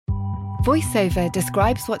VoiceOver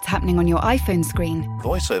describes what's happening on your iPhone screen,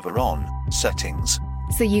 VoiceOver on, settings,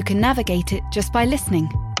 so you can navigate it just by listening.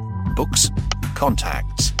 books,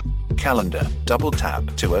 contacts, calendar, double tap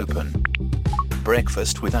to open.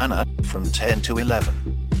 Breakfast with Anna from 10 to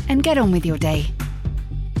 11. And get on with your day.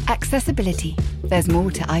 Accessibility. There's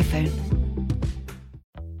more to iPhone.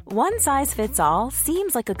 One size fits all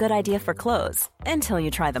seems like a good idea for clothes until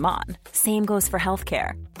you try them on. Same goes for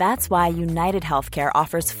healthcare. That's why United Healthcare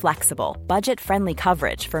offers flexible, budget-friendly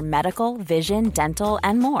coverage for medical, vision, dental,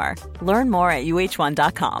 and more. Learn more at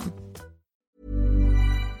uh1.com.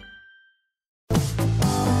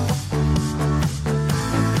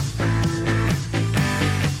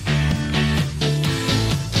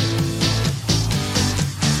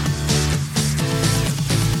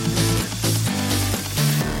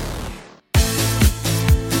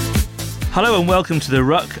 Hello and welcome to The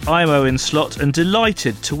Ruck. I'm Owen Slot and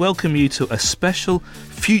delighted to welcome you to a special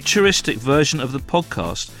futuristic version of the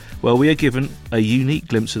podcast where we are given a unique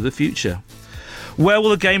glimpse of the future. Where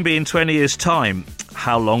will the game be in 20 years' time?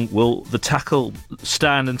 How long will the tackle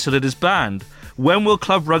stand until it is banned? When will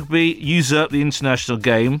club rugby usurp the international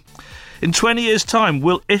game? In 20 years' time,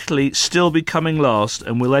 will Italy still be coming last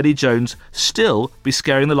and will Eddie Jones still be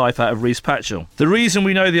scaring the life out of Rhys Patchell? The reason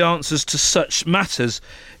we know the answers to such matters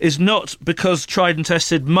is not because tried and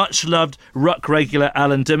tested, much-loved Ruck regular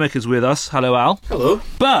Alan Dimmock is with us. Hello, Al. Hello.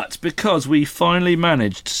 But because we finally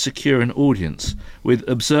managed to secure an audience with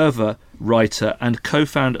Observer writer and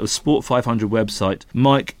co-founder of Sport 500 website,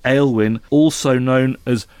 Mike Aylwin, also known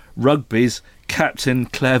as Rugby's Captain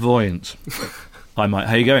Clairvoyant. Hi Mike,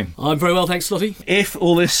 how are you going? I'm very well, thanks, Slotty. If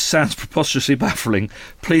all this sounds preposterously baffling,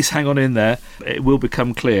 please hang on in there. It will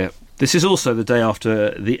become clear. This is also the day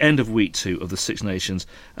after the end of week 2 of the Six Nations,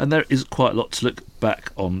 and there is quite a lot to look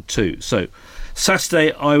back on too. So,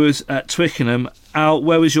 Saturday I was at Twickenham. Al,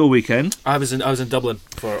 where was your weekend? I was in Dublin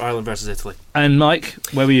for Ireland versus Italy. And Mike,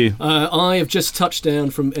 where were you? I have just touched down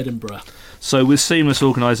from Edinburgh. So with seamless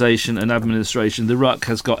organisation and administration, the Ruck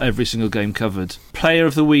has got every single game covered. Player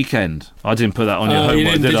of the weekend. I didn't put that on your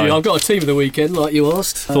homework, did I? you? I've got a team of the weekend, like you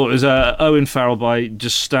asked. Thought it was Owen Farrell by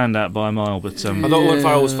just stand out by a mile, but I thought Owen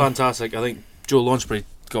Farrell was fantastic. I think Joe Launchbury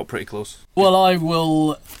got pretty close. Well, I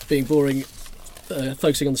will, being boring,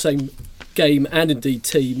 focusing on the same game and indeed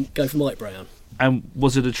team, go for Mike Brown. And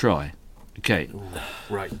was it a try? Okay, Ooh,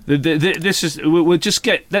 right. This is.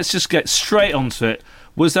 Let's just get straight onto it.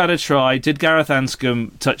 Was that a try? Did Gareth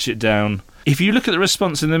Anscombe touch it down? If you look at the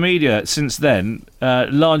response in the media since then,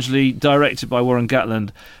 largely directed by Warren Gatland,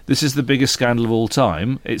 this is the biggest scandal of all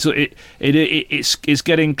time. It's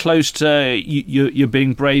getting close to you're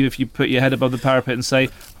being brave if you put your head above the parapet and say,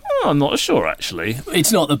 I'm not sure, actually.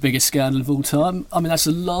 It's not the biggest scandal of all time. I mean, that's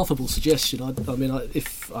a laughable suggestion.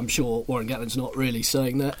 If I'm sure Warren Gatland's not really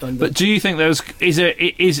saying that. But do you think is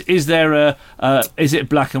it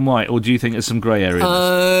black and white, or do you think there's some grey area?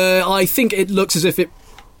 I think it looks as if it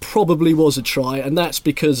probably was a try, and that's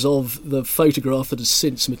because of the photograph that has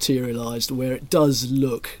since materialised, where it does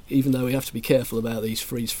look, even though we have to be careful about these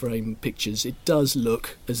freeze frame pictures, it does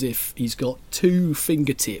look as if he's got two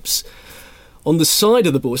fingertips on the side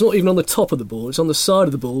of the ball. It's not even on the top of the ball, it's on the side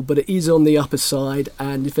of the ball, but it is on the upper side,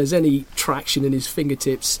 and if there's any traction in his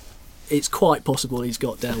fingertips, it's quite possible he's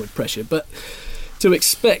got downward pressure. But to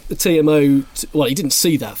expect the TMO well, he didn't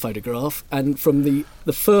see that photograph, and from the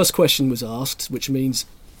first question was asked, which means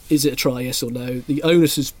is it a try, yes or no, the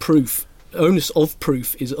onus of proof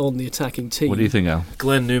is on the attacking team. What do you think, Al?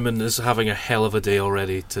 Glenn Newman is having a hell of a day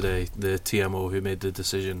already today, the TMO who made the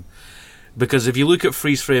decision. Because if you look at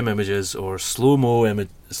freeze frame images or slow-mo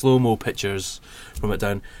pictures from it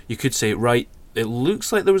down, you could say, right, it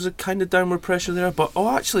looks like there was a kind of downward pressure there, but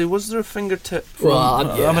actually, was there a fingertip?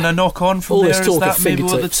 A knock on from all there. This talk is that of maybe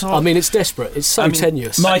what the fingertips. top? I mean, it's desperate. It's so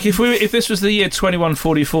tenuous. Mike, if this was the year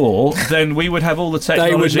 2144, then we would have all the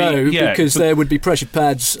technology. They would know, because there would be pressure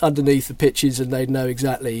pads underneath the pitches, and they'd know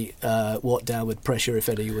exactly what downward pressure, if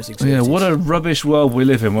any, was exerted. Yeah, what a rubbish world we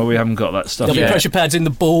live in where we haven't got that stuff. There'll be pressure pads in the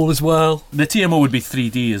ball as well. The TMO would be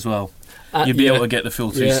 3D as well. You'd be able to get the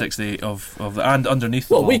full 360 of the, and underneath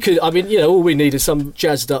the ball. We could. I mean, all we need is some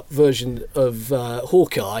jazzed up version of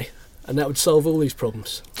Hawkeye, and that would solve all these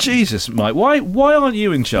problems. Jesus, Mike, why aren't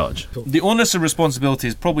you in charge? The onus of responsibility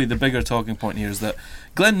is probably the bigger talking point here. Is that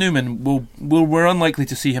Glenn Newman we're unlikely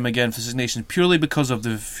to see him again for Six Nations purely because of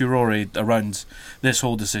the furore around this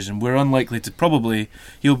whole decision. We're unlikely to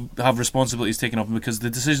he'll have responsibilities taken off him because the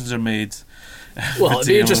decisions are made. Well, it'd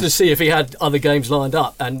be interesting to see if he had other games lined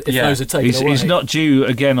up and if those are taken away. He's not due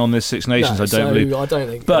again on this Six Nations, I don't believe. I don't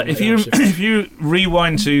think. But if you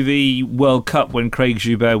rewind to the World Cup when Craig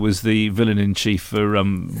Joubert was the villain in chief for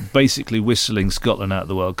basically whistling Scotland out of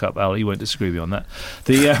the World Cup. Al, you won't disagree with me on that.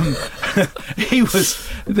 He was,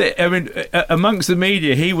 amongst the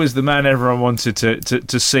media, he was the man everyone wanted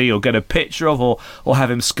to see or get a picture of, or have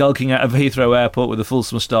him skulking out of Heathrow Airport with a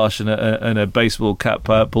false moustache and a baseball cap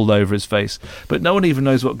pulled over his face. But no one even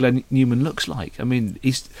knows what Glenn Newman looks like. I mean,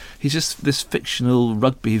 he's just this fictional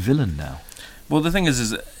rugby villain now. Well, the thing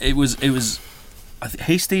is it was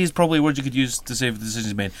hasty is probably a word you could use to say the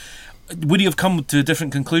decisions made. Would he have come to a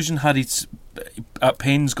different conclusion had he at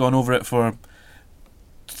pains gone over it for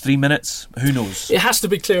 3 minutes? Who knows? It has to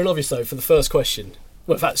be clear and obvious, though, for the first question.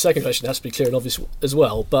 Well, in fact, the second question has to be clear and obvious as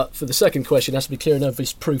well. But for the second question, it has to be clear and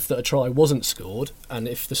obvious proof that a try wasn't scored. And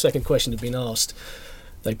if the second question had been asked,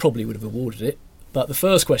 they probably would have awarded it. But the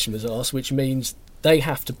first question was asked, which means they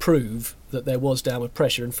have to prove that there was downward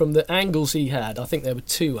pressure. And from the angles he had, I think there were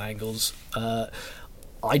 2 angles.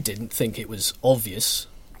 I didn't think it was obvious.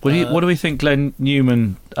 What do we think Glenn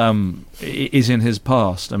Newman is in his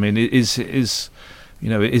past? I mean, is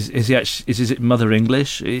he actually, is it Mother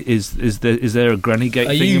English? Is there a granny gate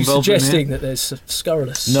thing involved? Are you suggesting that there's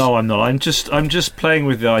scurrilous? No, I'm not. I'm just playing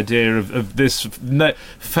with the idea of this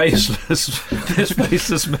faceless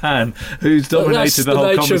man who's dominated the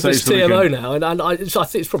whole conversation. That's the nature of this TMO now, and I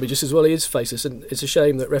think it's probably just as well he is faceless. And it's a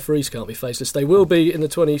shame that referees can't be faceless. They will be in the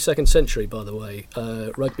 22nd century, by the way.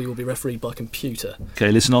 Rugby will be refereed by computer.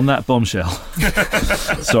 Okay, listen on that bombshell.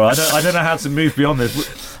 Sorry, I don't know how to move beyond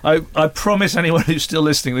this. I promise anyone who's still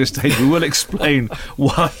listening at this stage, we will explain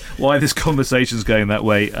why this conversation's going that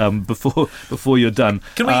way before you're done.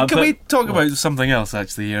 Can we talk about something else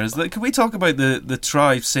actually here? Can we talk about the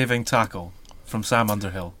try-saving tackle from Sam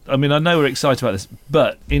Underhill? I mean, I know we're excited about this,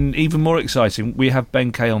 but even more exciting, we have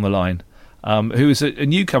Ben Kay on the line, who is a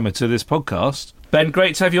newcomer to this podcast. Ben,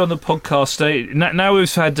 great to have you on the podcast today. Now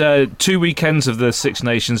we've had 2 weekends of the Six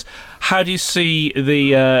Nations. How do you see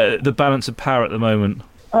the balance of power at the moment?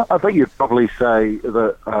 I think you'd probably say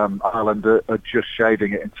that Ireland are just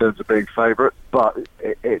shading it in terms of being favourite, but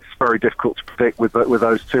it's very difficult to predict with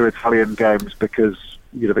those 2 Italian games, because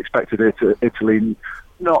you'd have expected Italy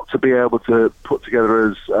not to be able to put together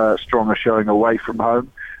as strong a showing away from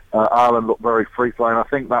home. Ireland look very free-flowing. I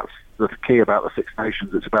think that's the key about the Six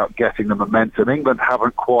Nations. It's about getting the momentum. England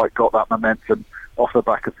haven't quite got that momentum off the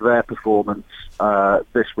back of their performance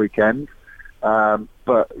this weekend.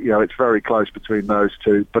 But it's very close between those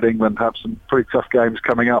 2. But England have some pretty tough games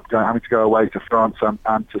coming up, having to go away to France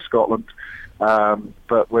and to Scotland. But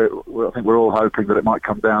I think we're all hoping that it might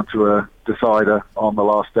come down to a decider on the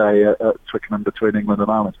last day at Twickenham between England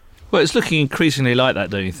and Ireland. Well, it's looking increasingly like that,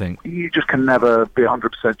 don't you think? You just can never be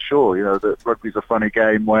 100% sure. That rugby's a funny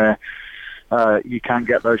game where you can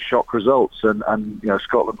get those shock results, and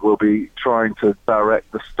Scotland will be trying to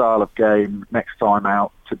direct the style of game next time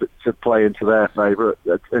out to play into their favour,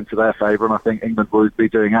 and I think England will be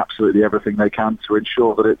doing absolutely everything they can to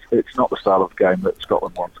ensure that it's not the style of game that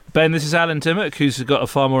Scotland wants. Ben, this is Alan Dimmock, who's got a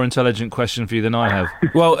far more intelligent question for you than I have.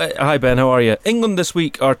 Well, hi Ben, how are you? England this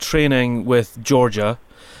week are training with Georgia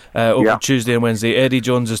over Tuesday and Wednesday. Eddie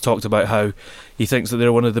Jones has talked about how he thinks that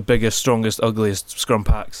they're one of the biggest, strongest, ugliest scrum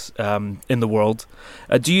packs in the world.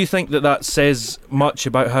 Do you think that says much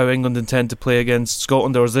about how England intend to play against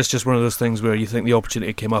Scotland, or is this just one of those things where you think the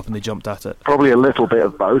opportunity came up and they jumped at it? Probably a little bit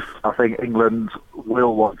of both. I think England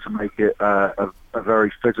will want to make it a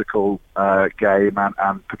very physical game,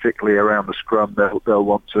 and particularly around the scrum, they'll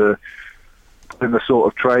want to in the sort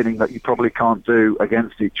of training that you probably can't do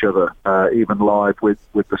against each other, even live with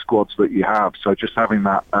the squads that you have. So just having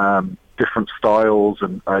that different styles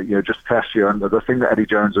and just test you. And the thing that Eddie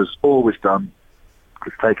Jones has always done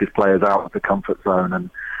is take his players out of the comfort zone. And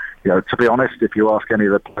to be honest, if you ask any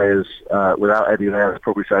of the players without Eddie there, they'd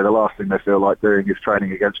probably say the last thing they feel like doing is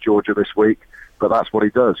training against Georgia this week. But that's what he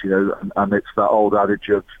does, and it's that old adage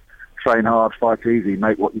of train hard, fight easy,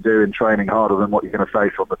 make what you do in training harder than what you're going to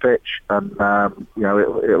face on the pitch, and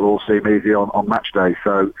it'll all seem easy on match day.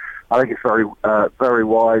 So I think it's very very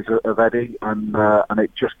wise of Eddie, and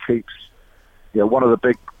it just keeps one of the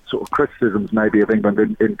big sort of criticisms maybe of England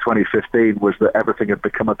in 2015 was that everything had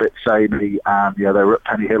become a bit samey, and they were at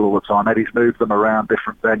Penny Hill all the time. Eddie's moved them around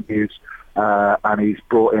different venues, and he's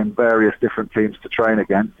brought in various different teams to train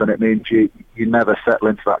against, and it means you never settle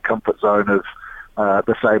into that comfort zone of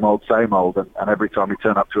the same old, and every time you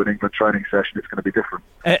turn up to an England training session, it's going to be different.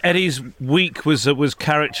 Eddie's week was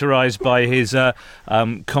characterised by his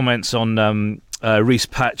comments on Rhys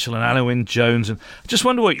Patchell and Alun Jones, and I just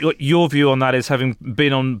wonder what your view on that is, having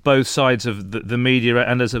been on both sides of the media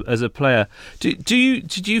and as a player. Did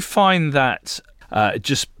you find that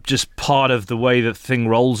just just part of the way that thing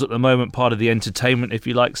rolls at the moment, part of the entertainment, if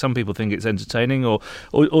you like? Some people think it's entertaining, or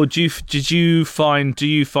do you find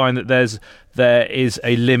that there is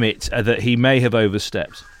a limit that he may have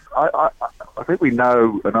overstepped? I think we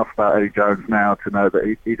know enough about Eddie Jones now to know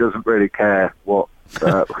that he doesn't really care what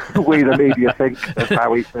we, the media, think of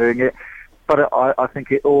how he's doing it. But I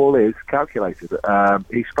think it all is calculated.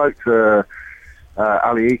 He spoke to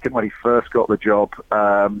Ali Eakin when he first got the job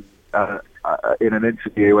in an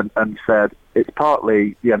interview and said, it's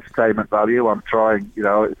partly the entertainment value. I'm trying,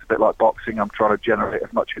 it's a bit like boxing. I'm trying to generate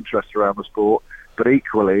as much interest around the sport. But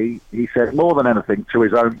equally, he said, more than anything, to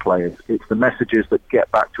his own players. It's the messages that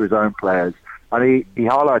get back to his own players. And he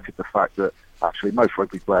highlighted the fact that actually most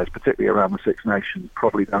rugby players, particularly around the Six Nations,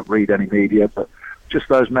 probably don't read any media, but just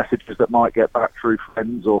those messages that might get back through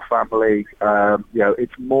friends or family,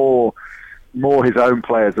 it's more his own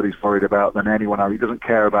players that he's worried about than anyone else. He doesn't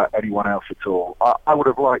care about anyone else at all. I would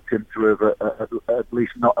have liked him to have at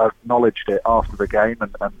least not acknowledged it after the game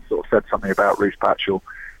and sort of said something about Rhys Patchell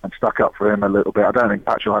and stuck up for him a little bit. I don't think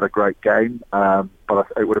Patchell had a great game, but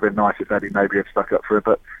it would have been nice if Eddie maybe had stuck up for him.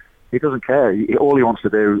 But he doesn't care. All he wants to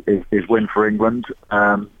do is win for England,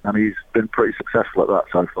 and he's been pretty successful at that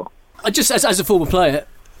so far. Just as a former player,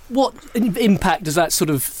 what impact does that sort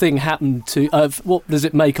of thing happen to? What does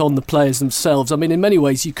it make on the players themselves? I mean, in many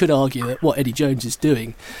ways, you could argue that what Eddie Jones is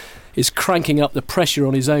doing is cranking up the pressure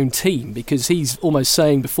on his own team, because he's almost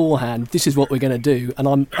saying beforehand, this is what we're going to do, and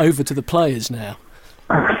I'm over to the players now.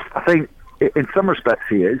 I think in some respects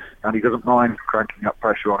he is, and he doesn't mind cranking up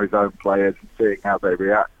pressure on his own players and seeing how they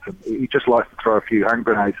react. And he just likes to throw a few hand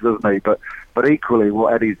grenades, doesn't he? But equally,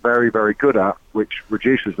 what Eddie's very, very good at, which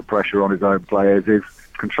reduces the pressure on his own players, is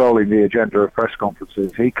controlling the agenda of press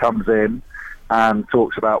conferences. He comes in and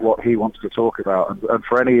talks about what he wants to talk about. And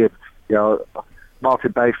for any of,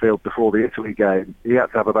 Martin Bayfield before the Italy game, he had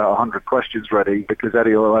to have about 100 questions ready because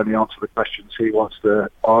Eddie will only answer the questions he wants to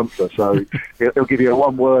answer. So he'll give you a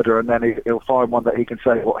one-worder, and then he'll find one that he can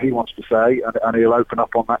say what he wants to say, and he'll open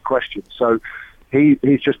up on that question. So he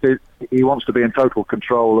wants to be in total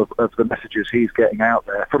control of the messages he's getting out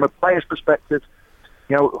there. From a player's perspective,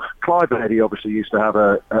 Clive and Eddie obviously used to have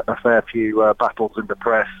a fair few battles in the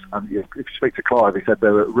press, and if you speak to Clive, he said they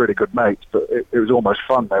were really good mates, but it was almost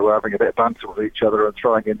fun. They were having a bit of banter with each other and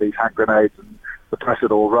throwing in these hand grenades, and the press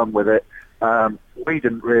had all run with it. We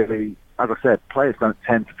didn't really, as I said, players don't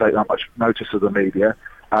tend to take that much notice of the media,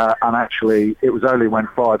 and actually it was only when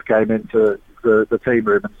Clive came into the team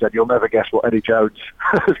room and said, you'll never guess what Eddie Jones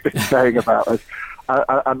has been saying about us,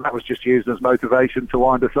 and that was just used as motivation to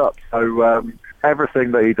wind us up. So everything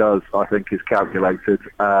that he does, I think, is calculated,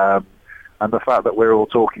 and the fact that we're all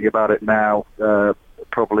talking about it now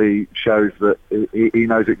probably shows that he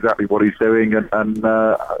knows exactly what he's doing, and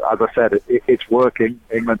as I said, it's working.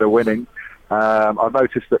 England are winning. I've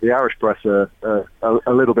noticed that the Irish press are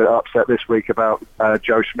a little bit upset this week about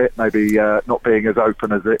Joe Schmidt maybe not being as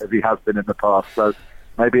open as he has been in the past, so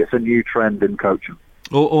maybe it's a new trend in coaching.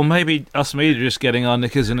 Or maybe us media just getting our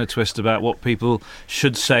knickers in a twist about what people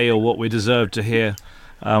should say or what we deserve to hear.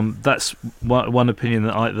 That's one opinion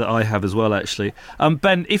that I have as well, actually.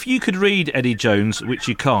 Ben, if you could read Eddie Jones, which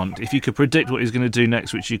you can't, if you could predict what he's going to do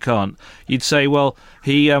next, which you can't, you'd say, well,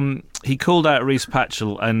 he called out Rhys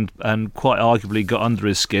Patchell and quite arguably got under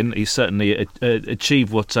his skin. He certainly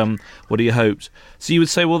achieved what he hoped. So you would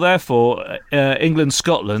say, well, therefore,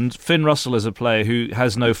 England-Scotland, Finn Russell is a player who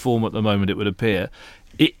has no form at the moment, it would appear.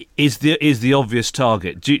 Is the obvious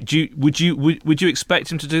target? Would you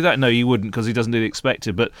expect him to do that? No, you wouldn't, because he doesn't do the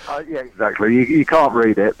expected. But yeah, exactly. You can't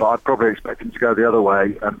read it, but I'd probably expect him to go the other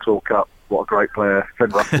way and talk up what a great player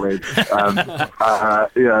Finn Russell is. Say,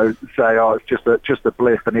 it's just a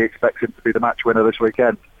blip, and he expects him to be the match winner this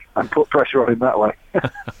weekend, and put pressure on him that way.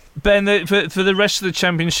 Ben, for the rest of the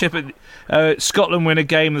championship, Scotland win a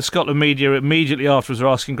game. The Scotland media immediately afterwards are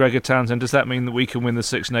asking Gregor Townsend, does that mean that we can win the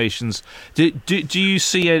Six Nations? Do you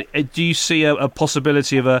see a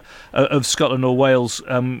possibility of Scotland or Wales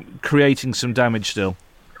creating some damage still?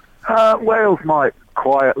 Wales might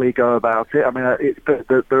quietly go about it. I mean,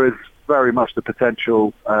 there is very much the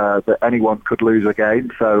potential that anyone could lose a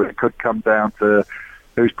game, so it could come down to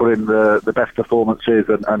who's put in the best performances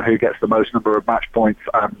and who gets the most number of match points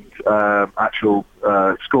and actual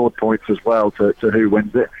scored points as well to who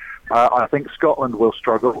wins it. I think Scotland will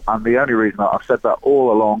struggle, and the only reason I've said that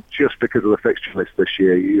all along, just because of the fixture list this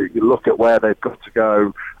year. You look at where they've got to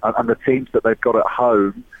go and the teams that they've got at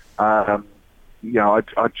home. I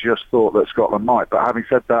just thought that Scotland might, but having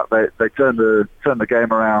said that, they turned the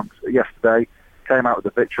game around yesterday, came out with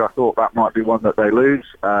a victory. I thought that might be one that they lose.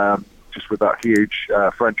 just with that huge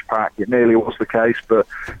French pack. It nearly was the case, but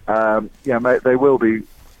they will be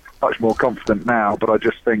much more confident now. But I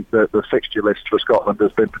just think that the fixture list for Scotland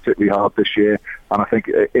has been particularly hard this year, and I think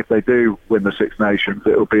if they do win the Six Nations,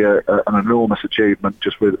 it will be an enormous achievement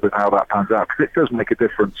just with how that pans out, because it does make a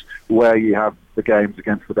difference where you have the games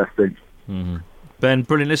against the best teams. Mm-hmm. Ben,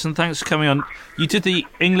 brilliant. Listen, thanks for coming on. You did the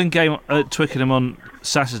England game at Twickenham on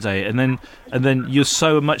Saturday, and then you're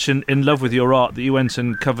so much in love with your art that you went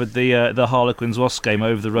and covered the Harlequins Wasps game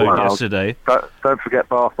over the road yesterday. Don't forget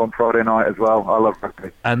Bath on Friday night as well. I love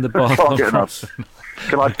rugby. And the Bath on Friday.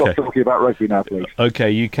 Can I stop talking about rugby now, please?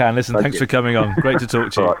 Okay, you can. Listen, thanks for coming on. Great to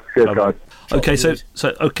talk to you. All right, cheers,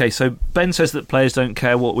 guys. So Ben says that players don't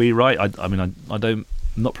care what we write. I mean, I don't.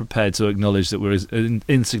 I'm not prepared to acknowledge that we're as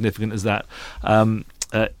insignificant as that.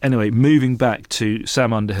 Anyway, moving back to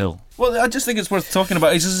Sam Underhill. Well, I just think it's worth talking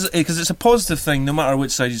about because it's a positive thing, no matter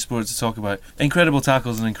which side you support to talk about. Incredible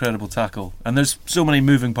tackle's an incredible tackle, and there's so many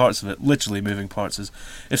moving parts of it, literally moving parts.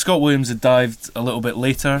 If Scott Williams had dived a little bit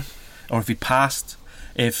later, or if he passed,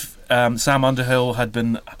 if Sam Underhill had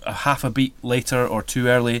been a half a beat later or too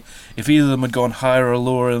early, if either of them had gone higher or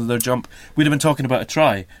lower in their jump, we'd have been talking about a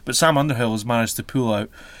try. But Sam Underhill has managed to pull out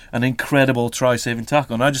an incredible try-saving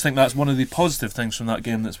tackle, and I just think that's one of the positive things from that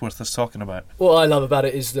game that's worth us talking about. What I love about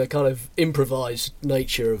it is the kind of improvised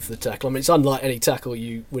nature of the tackle. I mean, it's unlike any tackle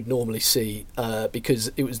you would normally see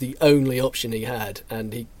because it was the only option he had,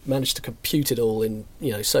 and he managed to compute it all in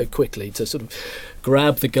so quickly to sort of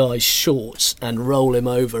grab the guy's shorts and roll him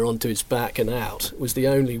over onto his back and out was the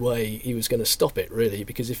only way he was going to stop it, really,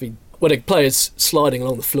 because when a player's sliding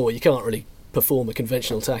along the floor, you can't really perform a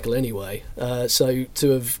conventional tackle anyway. So to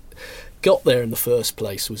have got there in the first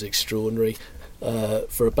place was extraordinary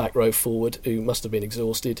for a back row forward who must have been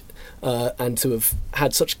exhausted, and to have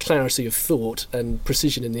had such clarity of thought and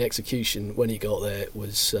precision in the execution when he got there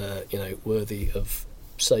was worthy of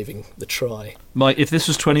saving the try. Mike, if this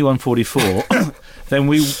was 21-44,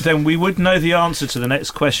 then we would know the answer to the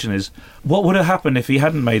next question is, what would have happened if he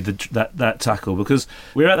hadn't made that tackle? Because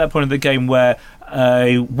we're at that point of the game where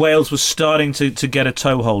Wales was starting to get a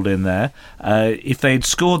toehold in there. If they had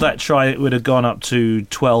scored that try, it would have gone up to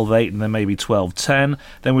 12-8 and then maybe 12-10.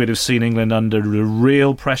 Then we'd have seen England under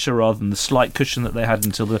real pressure rather than the slight cushion that they had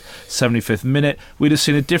until the 75th minute. We'd have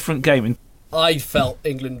seen a different game. I felt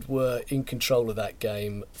England were in control of that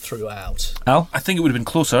game throughout. Al? I think it would have been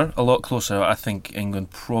closer, a lot closer. I think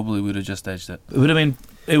England probably would have just edged it. It would have been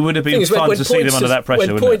fun to see them under that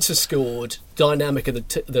pressure. When points are scored, dynamic of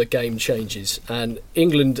the game changes, and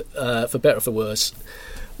England, for better or for worse,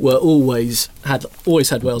 always had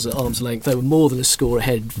Wales at arm's length. They were more than a score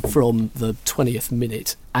ahead from the 20th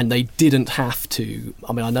minute, and they didn't have to.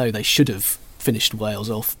 I mean, I know they should have finished Wales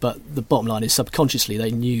off, but the bottom line is subconsciously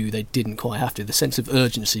they knew they didn't quite have to. The sense of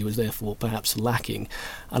urgency was therefore perhaps lacking,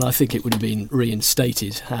 and I think it would have been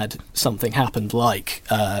reinstated had something happened like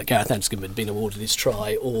Gareth Anscombe had been awarded his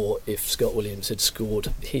try, or if Scott Williams had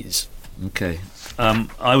scored his. Okay.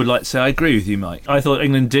 I would like to say I agree with you, Mike. I thought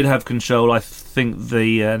England did have control. I think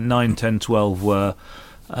the 9, 10, 12 were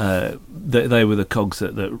they were the cogs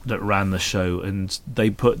that ran the show, and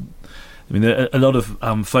they put. I mean, a lot of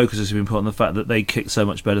focus has been put on the fact that they kicked so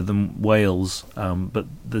much better than Wales, but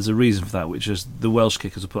there's a reason for that, which is the Welsh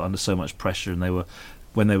kickers were put under so much pressure, and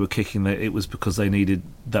when they were kicking, it was because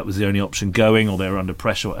that was the only option going, or they were under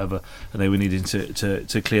pressure or whatever, and they were needing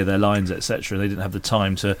to clear their lines, etc. They didn't have the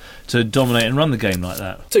time to dominate and run the game like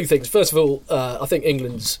that. Two things. First of all, I think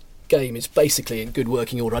England's game is basically in good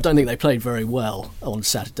working order. I don't think they played very well on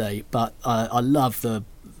Saturday, but I love the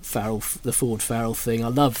forward Farrell thing. I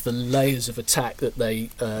love the layers of attack that they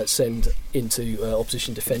send into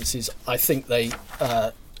opposition defences. I think they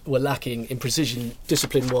were lacking in precision,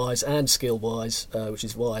 discipline-wise and skill-wise, which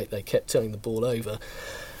is why they kept turning the ball over.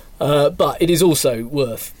 But it is also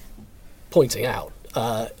worth pointing out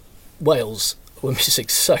Wales were missing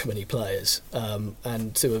so many players,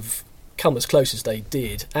 and to have come as close as they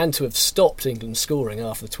did and to have stopped England scoring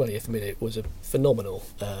after the 20th minute was a phenomenal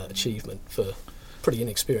achievement for pretty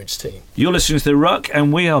inexperienced team. You're listening to The Ruck,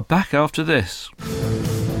 and we are back after this.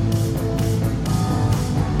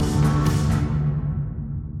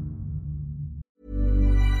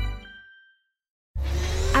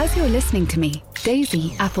 As you're listening to me,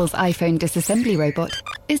 Daisy, Apple's iPhone disassembly robot,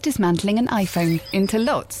 is dismantling an iPhone into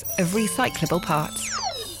lots of recyclable parts.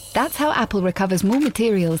 That's how Apple recovers more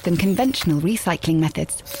materials than conventional recycling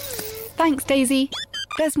methods. Thanks, Daisy.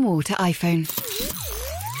 There's more to iPhone.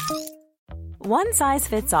 One size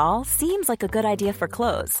fits all seems like a good idea for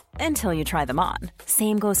clothes until you try them on.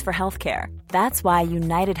 Same goes for healthcare. That's why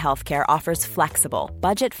United Healthcare offers flexible,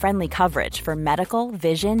 budget-friendly coverage for medical,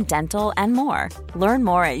 vision, dental, and more. Learn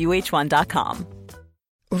more at uh1.com.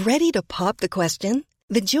 Ready to pop the question?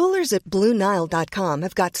 The jewelers at BlueNile.com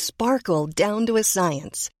have got sparkle down to a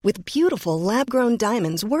science with beautiful lab-grown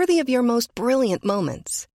diamonds worthy of your most brilliant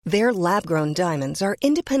moments. Their lab-grown diamonds are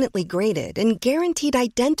independently graded and guaranteed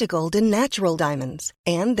identical to natural diamonds,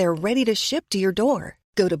 and they're ready to ship to your door.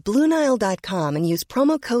 Go to BlueNile.com and use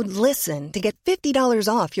promo code LISTEN to get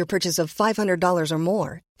 $50 off your purchase of $500 or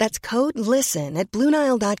more. That's code LISTEN at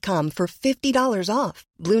BlueNile.com for $50 off.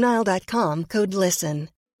 BlueNile.com, code LISTEN.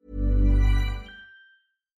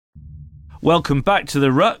 Welcome back to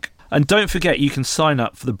the Ruck. And don't forget, you can sign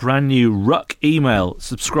up for the brand new Ruck email.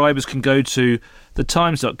 Subscribers can go to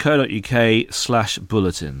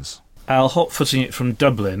thetimes.co.uk/bulletins. Al, hot-footing it from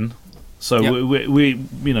Dublin. So Yep. we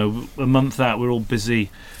you know, a month out, we're all busy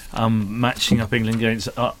matching up England against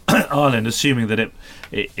Ireland, assuming that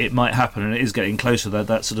it might happen, and it is getting closer.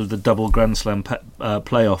 That sort of the double Grand Slam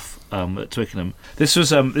playoff at Twickenham. This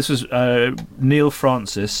was Neil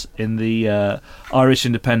Francis in the Irish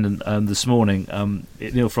Independent this morning.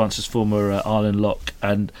 Neil Francis, former Ireland lock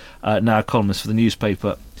and now a columnist for the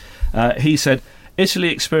newspaper. He said, "Italy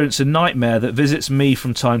experience a nightmare that visits me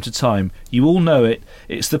from time to time. You all know it.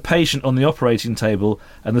 It's the patient on the operating table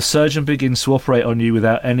and the surgeon begins to operate on you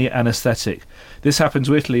without any anaesthetic. This happened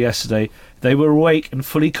to Italy yesterday. They were awake and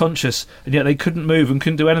fully conscious, and yet they couldn't move and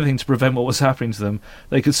couldn't do anything to prevent what was happening to them.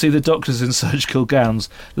 They could see the doctors in surgical gowns.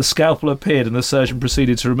 The scalpel appeared and the surgeon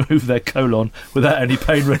proceeded to remove their colon without any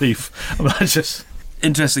pain relief." I mean,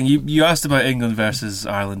 Interesting. You asked about England versus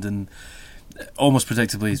Ireland, and almost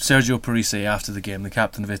predictably, Sergio Parisse, after the game, the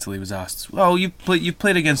captain of Italy, was asked, "Well, you've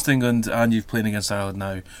played against England and you've played against Ireland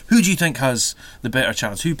now. Who do you think has the better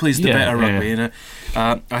chance? Who plays the better rugby?" Yeah.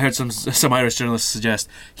 And I heard some Irish journalists suggest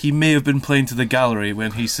he may have been playing to the gallery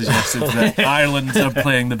when he suggested that Ireland are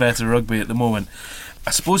playing the better rugby at the moment.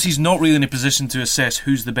 I suppose he's not really in a position to assess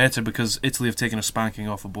who's the better, because Italy have taken a spanking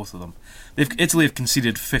off of both of them. Italy have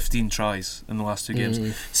conceded 15 tries in the last two games,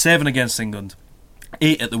 7 against England,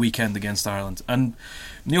 8 at the weekend against Ireland. And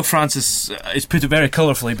Neil Francis has put it very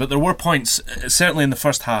colourfully, but there were points, certainly in the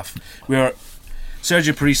first half, where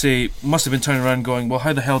Sergio Parisse must have been turning around going, "Well,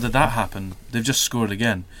 how the hell did that happen? They've just scored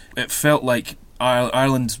again." It felt like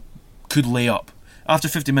Ireland could lay up. After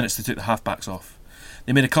 50 minutes, they took the half-backs off.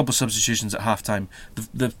 They made a couple of substitutions at half-time.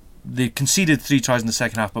 They conceded 3 tries in the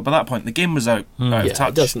second half, but by that point the game was out of touch.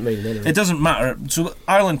 It doesn't mean anything. It doesn't matter. So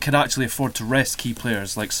Ireland could actually afford to rest key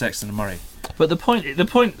players like Sexton and Murray. But the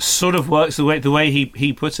point sort of works the way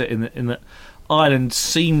he put it, in that Ireland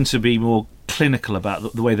seem to be more clinical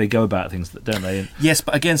about the way they go about things, don't they? Yes,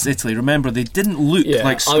 but against Italy, remember, they didn't look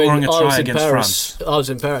like scoring a try against France. I was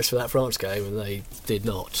in Paris for that France game, and they did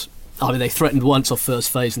not. I mean, they threatened once off first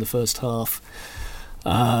phase in the first half.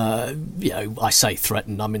 I say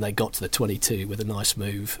threatened. I mean, they got to the 22 with a nice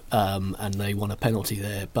move, and they won a penalty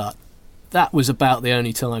there. But that was about the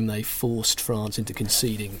only time they forced France into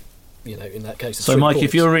conceding. In that case. So, Mike,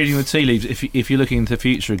 if you're reading the tea leaves, if you're looking into the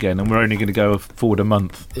future again, and we're only going to go forward a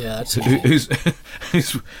month,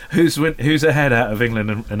 who's ahead out of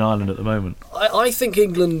England and Ireland at the moment? I think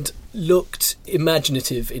England looked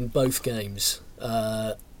imaginative in both games.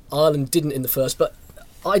 Ireland didn't in the first, but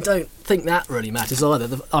I don't think that really matters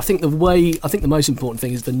either. I think the most important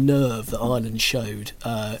thing is the nerve that Ireland showed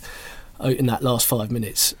in that last 5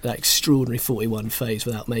 minutes, that extraordinary 41 phase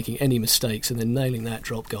without making any mistakes, and then nailing that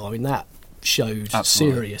drop goal. I mean, that showed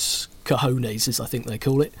serious cojones, as I think they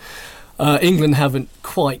call it. England haven't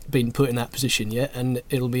quite been put in that position yet, and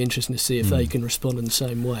it'll be interesting to see if they can respond in the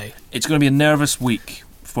same way. It's going to be a nervous week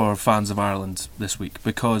for fans of Ireland this week,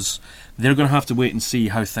 because they're going to have to wait and see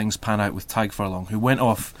how things pan out with Tadhg Furlong, who went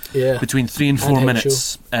off between 3 and 4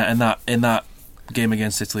 minutes in that game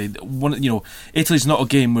against Italy. Italy's not a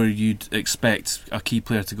game where you'd expect a key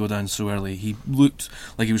player to go down so early. He looked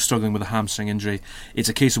like he was struggling with a hamstring injury. It's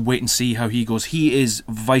a case of wait and see how he goes. He is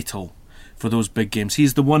vital for those big games.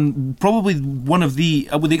 He's the one, probably one of the,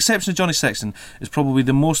 with the exception of Johnny Sexton, is probably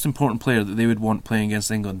the most important player that they would want playing against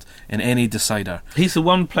England in any decider. He's the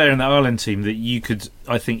one player in the Ireland team that you could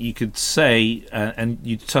say, and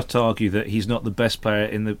you'd have to argue that he's not the best player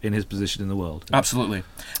in his position in the world. Absolutely.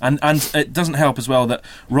 And it doesn't help as well that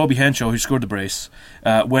Robbie Henshaw, who scored the brace,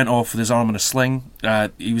 went off with his arm in a sling.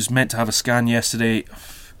 He was meant to have a scan yesterday.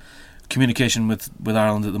 Communication with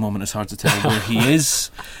Ireland at the moment is hard to tell where he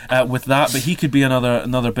is with that, but he could be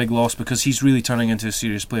another big loss, because he's really turning into a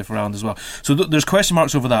serious player for Ireland as well. So there's question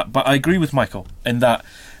marks over that, but I agree with Michael in that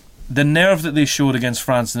the nerve that they showed against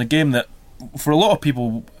France in a game that, for a lot of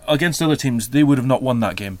people, against other teams, they would have not won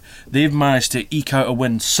that game. They've managed to eke out a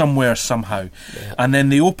win somewhere, somehow. Yeah. And then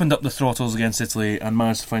they opened up the throttles against Italy and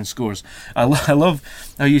managed to find scores. I love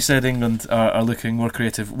how you said England are looking more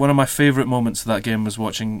creative. One of my favourite moments of that game was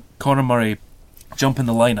watching Conor Murray jump in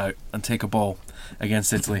the line out and take a ball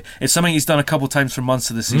against Italy. It's something he's done a couple of times for months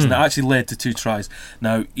of the season. It actually led to 2 tries.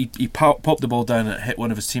 Now, he popped the ball down and it hit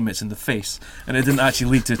one of his teammates in the face, and it didn't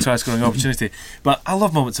actually lead to a try-scoring opportunity. But I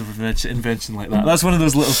love moments of invention like that. That's one of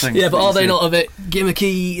those little things. Yeah, but are they not a bit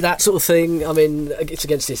gimmicky, that sort of thing? I mean, it's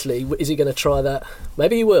against Italy. Is he going to try that?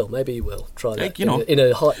 Maybe he will try that. In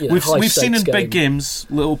a high we've seen in game. big games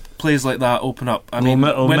little plays like that open up. I mean,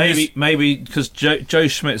 or maybe because Joe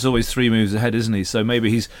Schmidt's always 3 moves ahead, isn't he? So maybe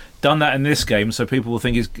he's done that in this game, so people will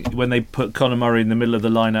think when they put Conor Murray in the middle of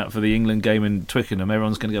the line-out for the England game in Twickenham,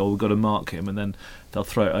 everyone's going to go, we've got to mark him, and then they'll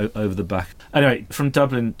throw it over the back. Anyway, from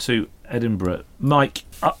Dublin to Edinburgh, Mike,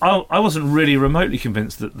 I wasn't really remotely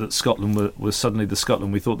convinced that Scotland was suddenly the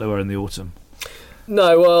Scotland we thought they were in the autumn.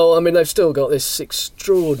 No, well, I mean, they've still got this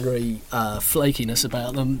extraordinary flakiness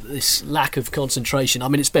about them, this lack of concentration. I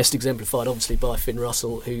mean, it's best exemplified, obviously, by Finn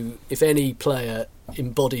Russell, who, if any player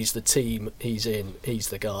embodies the team he's in, he's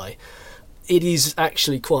the guy. It is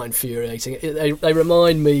actually quite infuriating. They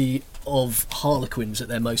remind me of Harlequins at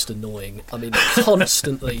their most annoying. I mean,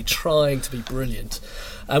 constantly trying to be brilliant.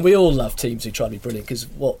 And we all love teams who try to be brilliant, because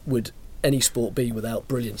what would any sport be without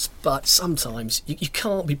brilliance? But sometimes you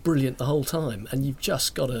can't be brilliant the whole time, and you've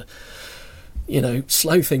just got to,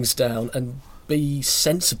 slow things down and be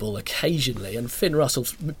sensible occasionally. And Finn Russell,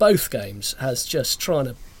 both games, has just trying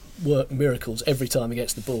to work miracles every time he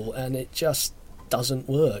gets the ball, and it just doesn't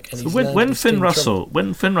work. And so when Finn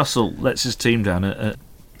Russell lets his team down,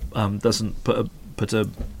 doesn't put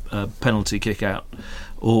a penalty kick out,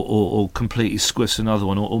 or completely squiffs another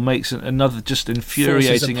one, or makes another just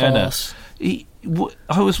infuriating error.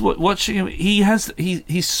 I was watching him.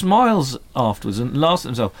 He smiles afterwards and laughs at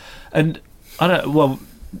himself. And I don't. Well,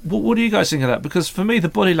 what do you guys think of that? Because for me, the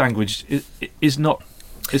body language is not.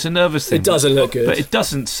 It's a nervous thing. It doesn't look good, but it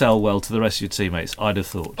doesn't sell well to the rest of your teammates, I'd have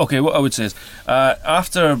thought. Okay, what I would say is,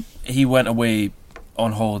 after he went away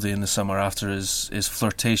on holiday in the summer after his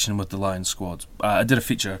flirtation with the Lions squad, I did a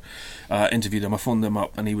feature, interviewed him. I phoned him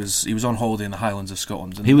up, and he was on holiday in the Highlands of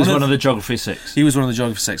Scotland. And he was one of the Geography 6. He was one of the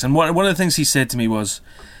Geography 6, and one of the things he said to me was,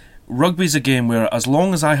 rugby's a game where as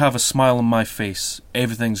long as I have a smile on my face,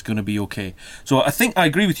 everything's going to be okay. So I think I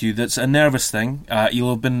agree with you, that's a nervous thing.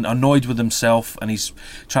 He'll have been annoyed with himself and he's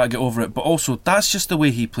trying to get over it, but also that's just the way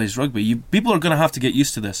he plays rugby. People are going to have to get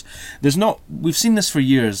used to this. We've seen this for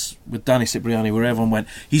years with Danny Cipriani, where everyone went,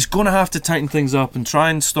 he's going to have to tighten things up and try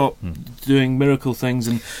and stop doing miracle things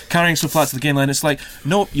and carrying so flat to the game line. It's like,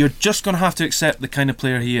 no, you're just going to have to accept the kind of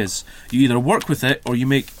player he is. You either work with it or you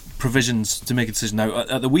make provisions to make a decision. Now,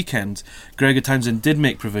 at the weekend, Gregor Townsend did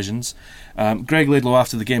make provisions. Greg Laidlaw,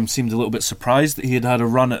 after the game, seemed a little bit surprised that he had a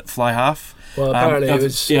run at fly half. Well, apparently it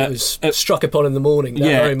was struck upon in the morning,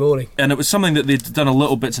 very morning. And it was something that they'd done a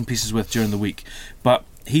little bits and pieces with during the week. But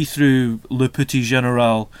he threw Le Petit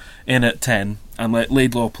General in at 10 and let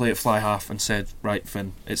Laidlaw play at fly half and said, right,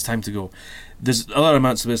 Finn, it's time to go. There's other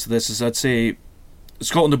amounts of this, as I'd say,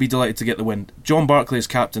 Scotland will be delighted to get the win. John Barclay as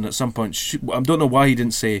captain at some point. I don't know why he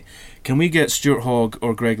didn't say, can we get Stuart Hogg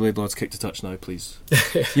or Greg Laidlaw to kick to touch now, please?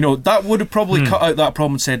 That would have probably cut out that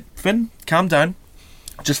problem and said, Finn, calm down.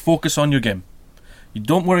 Just focus on your game. You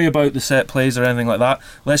don't worry about the set plays or anything like that.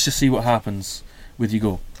 Let's just see what happens with you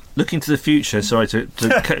go. Looking to the future, sorry to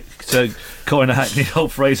coin a hackneyed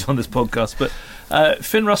old phrase on this podcast, but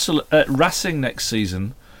Finn Russell at Racing next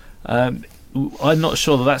season, I'm not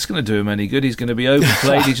sure that's going to do him any good. He's going to be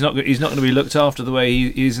overplayed. He's not going to be looked after the way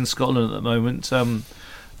he is in Scotland at the moment. I'm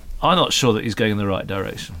not sure that he's going in the right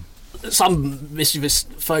direction. Some mischievous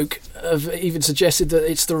folk have even suggested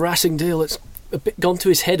that it's the Racing deal that's gone to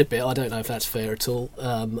his head a bit. I don't know if that's fair at all.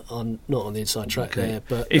 I'm not on the inside track there.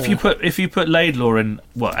 But if you put Laidlaw in,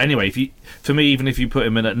 well, anyway, for me, even if you put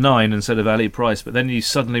him in at 9 instead of Ali Price, but then you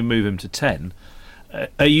suddenly move him to 10,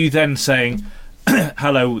 are you then saying,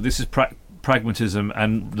 hello, this is pragmatism,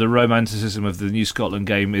 and the romanticism of the New Scotland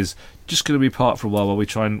game is just going to be part for a while we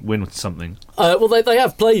try and win with something? Well, they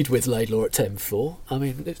have played with Laidlaw at 10 before. I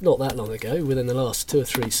mean, it's not that long ago, within the last 2 or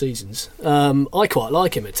 3 seasons. I quite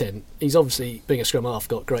like him at 10. He's obviously, being a scrum half,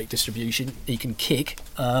 got great distribution. He can kick.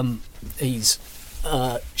 He's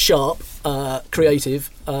sharp, creative,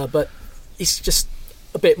 but he's just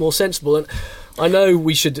a bit more sensible. And I know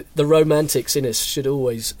the romantics in us should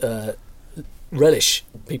always relish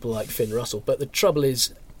people like Finn Russell, but the trouble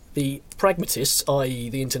is the pragmatists, i.e.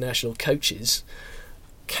 the international coaches,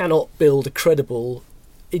 cannot build a credible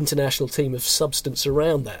international team of substance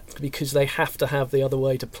around that, because they have to have the other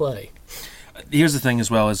way to play. Here's the thing as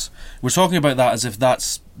well, is we're talking about that as if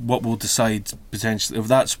that's what will decide potentially, if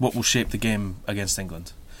that's what will shape the game against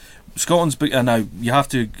England. Scotland's now you have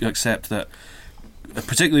to accept that,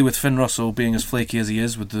 particularly with Finn Russell being as flaky as he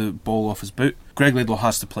is with the ball off his boot, Greg Laidlaw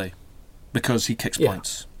has to play because he kicks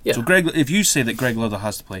points. Yeah. So if you say that Greg Laidlaw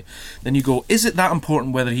has to play, then you go, is it that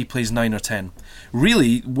important whether he plays 9 or 10?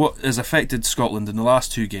 Really, what has affected Scotland in the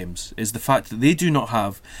last 2 games is the fact that they do not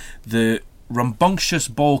have the rambunctious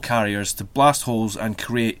ball carriers to blast holes and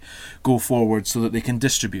go forward so that they can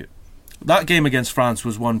distribute. That game against France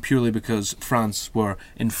was won purely because France were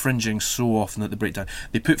infringing so often at the breakdown.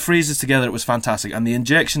 They put phrases together, it was fantastic, and the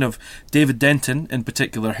injection of David Denton in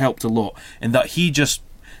particular helped a lot in that he just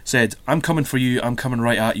said, I'm coming for you, I'm coming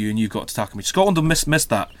right at you, and you've got to tackle me. Scotland have missed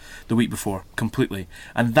that the week before completely,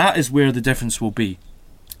 and that is where the difference will be.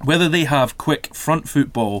 Whether they have quick front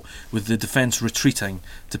foot ball with the defence retreating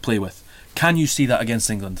to play with. Can you see that against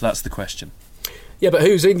England? That's the question. Yeah, but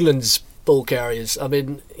who's England's ball carriers? I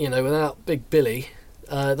mean, without Big Billy,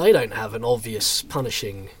 they don't have an obvious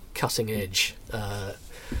punishing cutting edge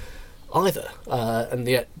either.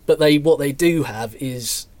 But what they do have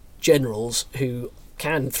is generals who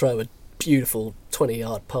can throw a beautiful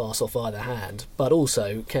 20-yard pass off either hand, but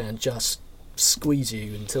also can just squeeze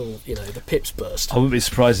you until the pips burst. I wouldn't be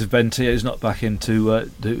surprised if Ben Teo is not back in to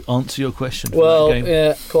answer your question. Well, that game.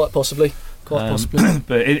 Yeah, quite possibly.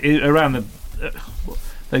 But around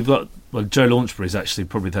they've got Joe Launchbury is actually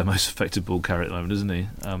probably their most effective ball carrier at the moment, isn't he?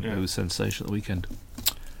 It was sensational at the weekend.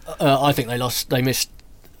 I think they missed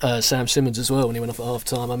Sam Simmons as well when he went off at half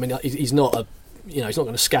time. I mean, he's not he's not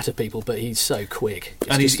going to scatter people, but he's so quick.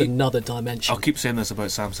 It's just another dimension. I'll keep saying this about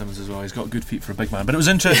Sam Simmons as well. He's got good feet for a big man. But it was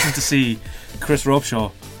interesting to see Chris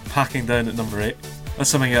Robshaw packing down at number 8. That's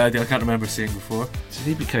something I can't remember seeing before. So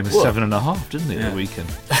he became a 7.5, didn't he, at the weekend?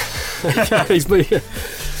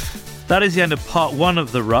 That is the end of part 1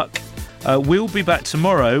 of The Ruck. We'll be back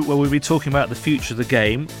tomorrow where we'll be talking about the future of the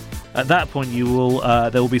game. At that point, there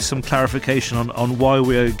will be some clarification on why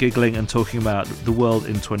we are giggling and talking about the world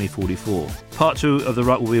in 2044. Part 2 of The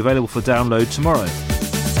Ruck will be available for download tomorrow.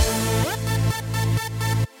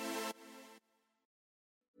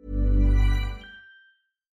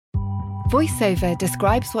 VoiceOver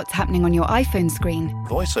describes what's happening on your iPhone screen,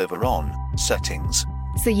 VoiceOver on, settings,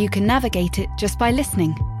 so you can navigate it just by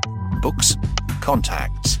listening. books,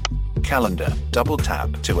 contacts, calendar, double tap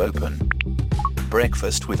to open.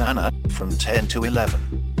 Breakfast with Anna from 10 to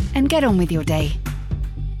 11. And get on with your day.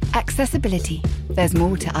 Accessibility. There's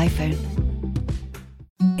more to iPhone.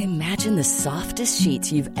 Imagine the softest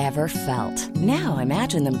sheets you've ever felt. Now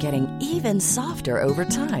imagine them getting even softer over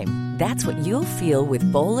time. That's what you'll feel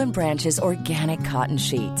with Boll & Branch's organic cotton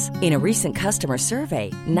sheets. In a recent customer survey,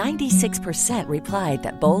 96% replied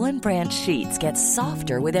that Boll & Branch sheets get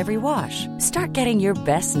softer with every wash. Start getting your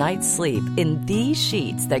best night's sleep in these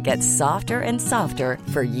sheets that get softer and softer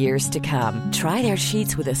for years to come. Try their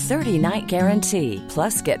sheets with a 30-night guarantee.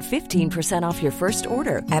 Plus, get 15% off your first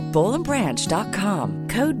order at bollandbranch.com.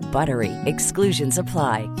 Code BUTTERY. Exclusions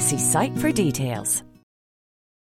apply. See site for details.